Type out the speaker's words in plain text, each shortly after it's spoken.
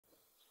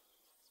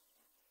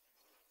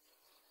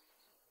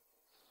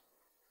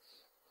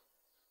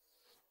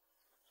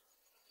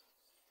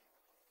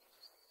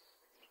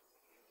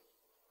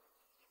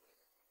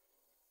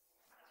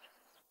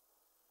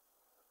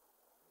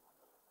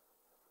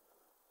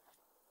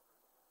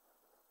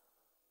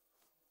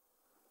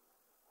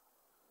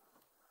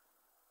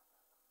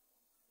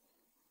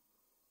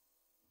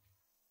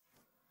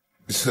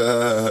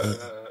I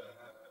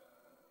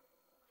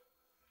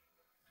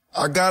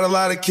got a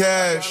lot of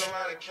cash.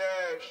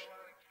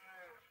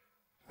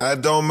 I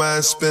don't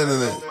mind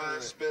spending it.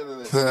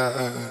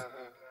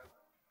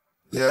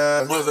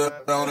 Yeah.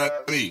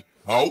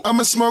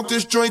 I'ma smoke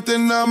this joint,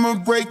 then I'ma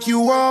break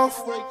you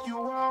off.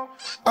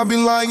 I'd be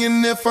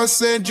lying if I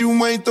said you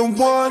ain't the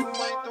one.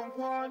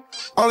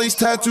 All these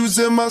tattoos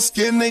in my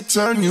skin, they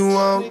turn you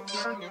on.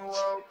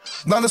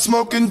 Lot of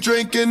smoking,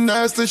 drinking,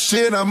 that's the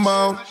shit I'm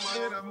on.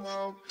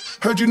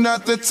 Heard you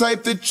not the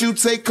type that you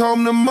take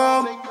home to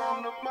mom.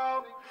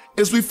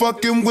 Is we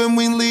fucking when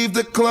we leave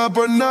the club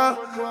or not?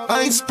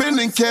 I ain't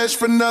spending cash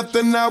for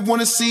nothing, I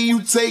wanna see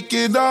you take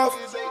it off.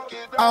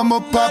 I'ma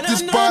pop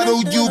this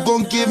bottle, you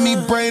gon' give me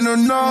brain or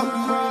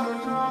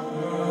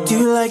not? Do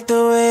you like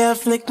the way I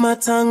flick my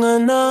tongue or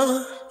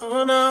no?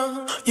 Oh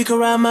no. You can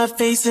ride my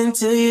face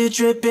until you're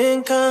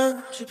dripping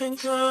cum.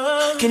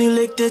 Can you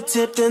lick the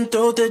tip then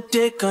throw the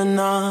dick or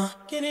no?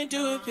 Can you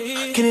do it,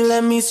 baby? Can you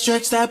let me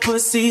stretch that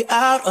pussy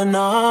out or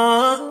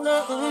no?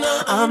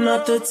 I'm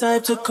not the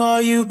type to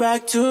call you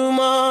back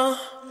tomorrow,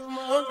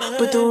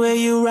 but the way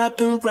you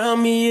wrapping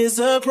around me is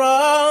a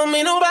problem.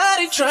 Ain't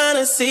nobody trying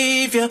to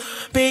save you.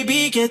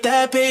 Baby, get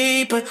that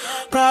paper.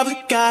 Probably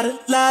got a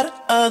lot of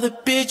other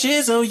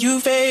bitches owe you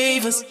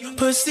favors.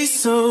 Pussy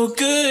so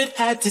good,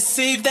 had to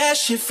save that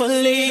shit for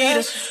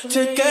later.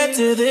 Took her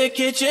to the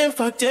kitchen,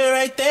 fucked her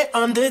right there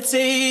on the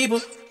table.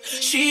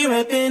 She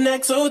rapping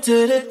XO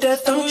to the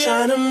death. I'm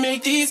tryna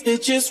make these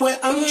bitches wet.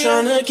 I'm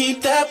tryna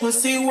keep that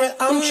pussy wet.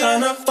 I'm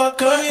tryna fuck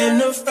her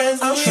and her friends.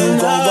 You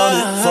gon' run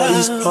it for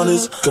these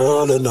hundreds,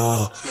 girl, and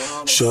all.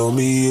 Show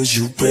me is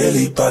you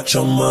really about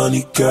your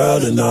money,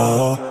 girl, and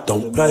all.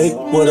 Don't play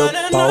with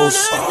a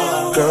boss,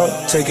 girl,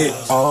 take it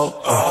all.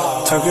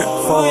 Take it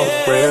for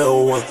a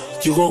real one.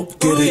 You gon'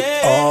 get it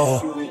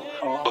all.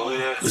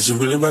 Is you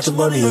really about your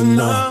money or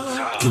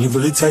not? Can you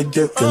really take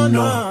dick or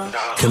not?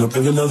 Can I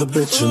bring another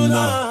bitch or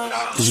not?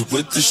 Is you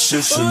with the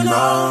shit or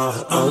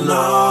not? Oh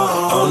no,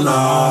 oh no.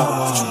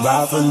 Would you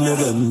ride for a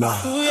nigga or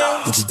not?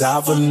 Would you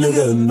die for a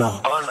nigga or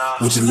not?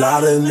 Would you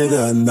lie to a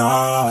nigga or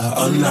not?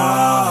 Oh no,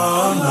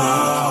 oh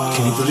no.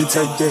 Can you really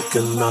take dick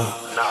or not?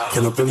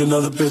 Can I bring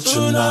another bitch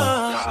or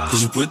not?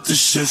 Is you with the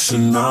shit or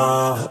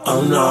not?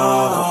 Oh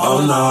no,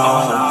 oh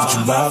no. Would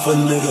you ride for a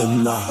nigga or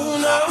not?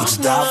 Would you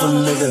die for a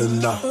nigga or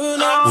not?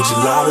 Would you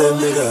lie to a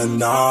nigga or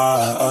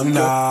not? Oh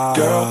no.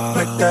 Girl,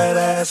 make that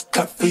ass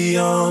clap for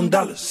your own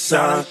dollar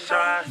sign.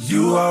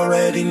 You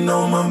already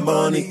know my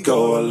money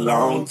go a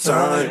long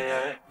time.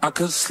 I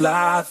could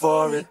slide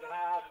for it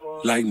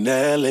like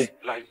Nelly.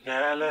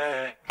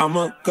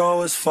 I'ma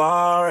go as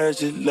far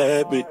as you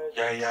let me.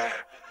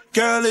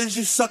 Girl, is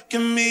you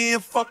sucking me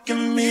and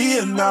fucking me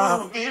or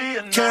not?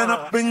 Can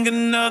I bring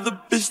another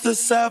bitch,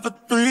 let's have a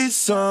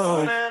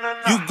threesome?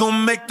 You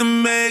gon' make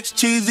them eggs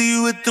cheesy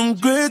with them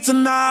grits or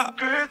not?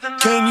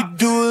 Can you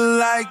do it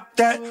like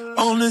that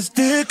on this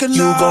dick or not?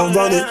 You gon'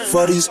 run it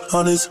for these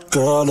hundreds,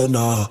 girl, or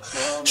not?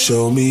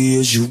 Show me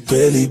is you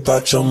really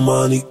about your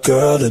money,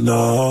 girl, or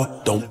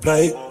not? Don't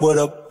play with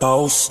a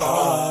boss,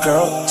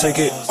 girl, take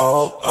it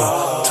all.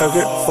 Take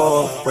it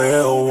for a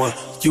real one.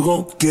 You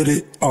gon' get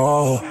it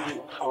all.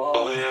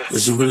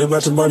 Is you really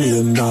about your money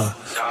or not?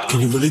 Can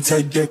you really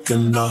take dick or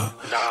not?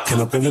 Can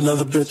I bring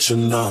another bitch or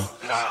not?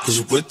 Is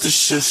you with the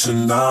shit or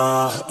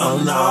not? Oh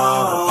no,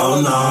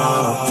 oh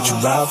no. Would you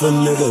ride for a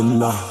nigga or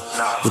not?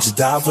 Would you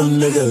die for a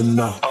nigga or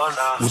not?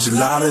 Would you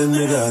lie to a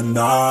nigga or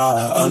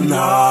not? Oh no,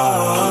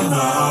 oh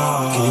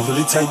no. Can you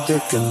really take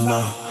dick or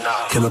not?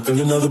 Can I bring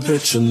another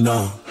bitch or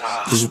not?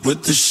 Is you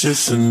with the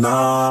shit or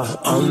not?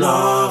 Oh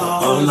no,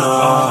 oh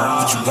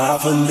no. Would you ride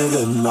for a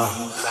nigga or not?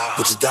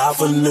 Would you die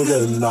for a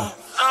nigga or not?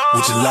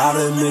 Would you lie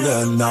to a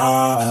nigga or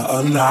not?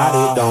 Or not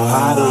it, don't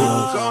hide it.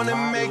 Gonna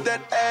make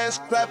that ass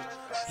clap.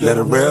 Let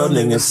a real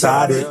nigga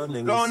inside it.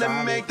 Gonna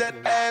make that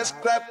ass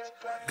clap.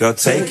 Girl,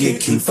 take it,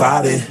 keep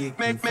fighting.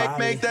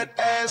 Make that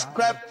ass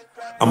clap.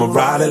 I'ma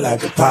ride it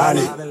like a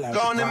pilot.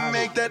 Gonna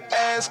make that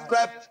ass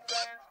clap.